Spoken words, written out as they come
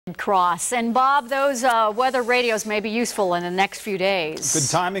Cross. And Bob, those weather radios may be useful in the next few days. Good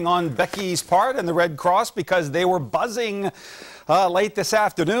timing on Becky's part and the Red Cross, because they were buzzing late this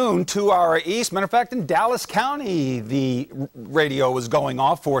afternoon to our east. Matter of fact, in Dallas County, the radio was going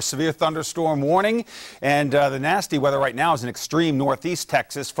off for severe thunderstorm warning. And the nasty weather right now is in extreme northeast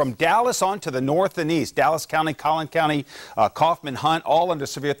Texas. From Dallas on to the north and east, Dallas County, Collin County, Kaufman, Hunt, all under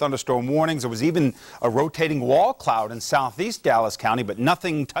severe thunderstorm warnings. There was even a rotating wall cloud in southeast Dallas County, but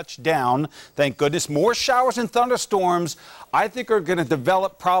nothing touched down, thank goodness. More showers and thunderstorms, I think, are going to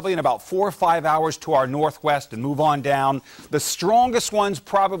develop probably in about 4 or 5 hours to our northwest and move on down. The strongest ones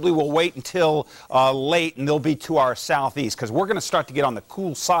probably will wait until late, and they'll be to our southeast, because we're going to start to get on the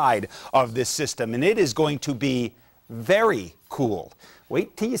cool side of this system, and it is going to be very cool.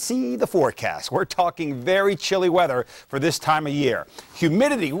 Wait till you see the forecast. We're talking very chilly weather for this time of year.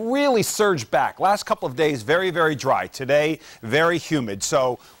 Humidity really surged back. Last couple of days, very, very dry. Today, very humid.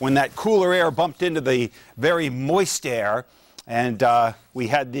 So when that cooler air bumped into the very moist air, and we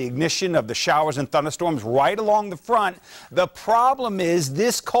had the ignition of the showers and thunderstorms right along the front. The problem is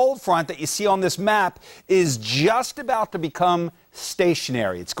this cold front that you see on this map is just about to become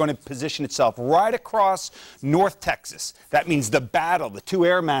stationary. It's going to position itself right across North Texas. That means the two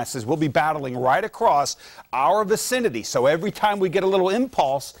air masses will be battling right across our vicinity. So every time we get a little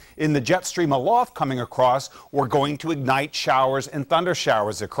impulse in the jet stream aloft coming across, we're going to ignite showers and thunder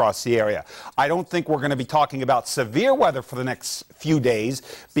showers across the area. I don't think we're going to be talking about severe weather for the next few days,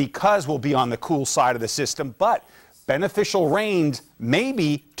 because we'll be on the cool side of the system, but beneficial rains,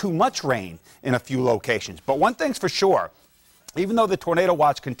 maybe too much rain in a few locations. But one thing's for sure, even though the tornado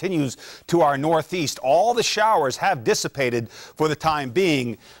watch continues to our northeast, all the showers have dissipated for the time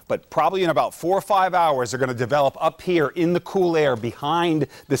being, but probably in about 4 or 5 hours they're going to develop up here in the cool air behind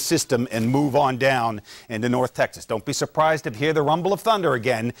the system and move on down into North Texas. Don't be surprised to hear the rumble of thunder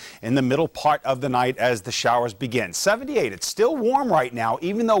again in the middle part of the night as the showers begin. 78, it's still warm right now,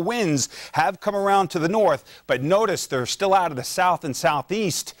 even though winds have come around to the north, but notice they're still out of the south and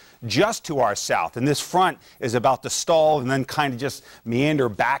southeast just to our south, and this front is about to stall and then kind of just meander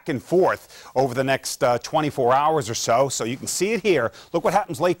back and forth over the next 24 hours or so. So you can see it here. Look what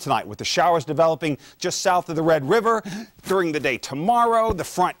happens late tonight with the showers developing just south of the Red River. During the day tomorrow, the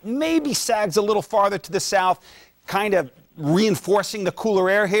front maybe sags a little farther to the south, kind of reinforcing the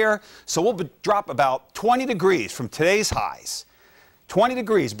cooler air here. So we'll drop about 20 degrees from today's highs. 20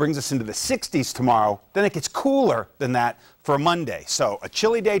 degrees brings us into the 60s tomorrow. Then it gets cooler than that for Monday. So a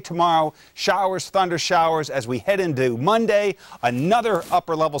chilly day tomorrow, showers, thunder showers. As we head into Monday, another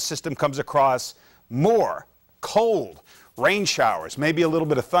upper level system comes across, more cold rain showers, maybe a little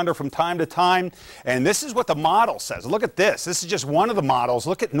bit of thunder from time to time. And this is what the model says. Look at this. This is just one of the models.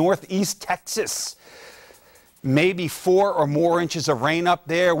 Look at northeast Texas. Maybe 4 or more inches of rain up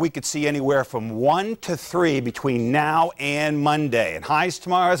there. We could see anywhere from 1 to 3 between now and Monday. And highs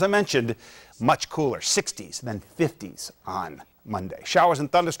tomorrow, as I mentioned, much cooler, 60s, then 50s on Monday. Showers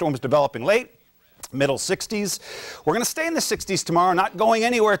and thunderstorms developing late, middle 60s. We're going to stay in the 60s tomorrow, not going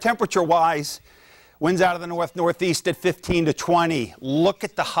anywhere temperature-wise. Winds out of the northeast at 15 to 20. Look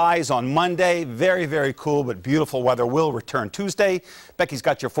at the highs on Monday. Very, very cool, but beautiful weather will return Tuesday. Becky's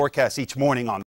got your forecast each morning on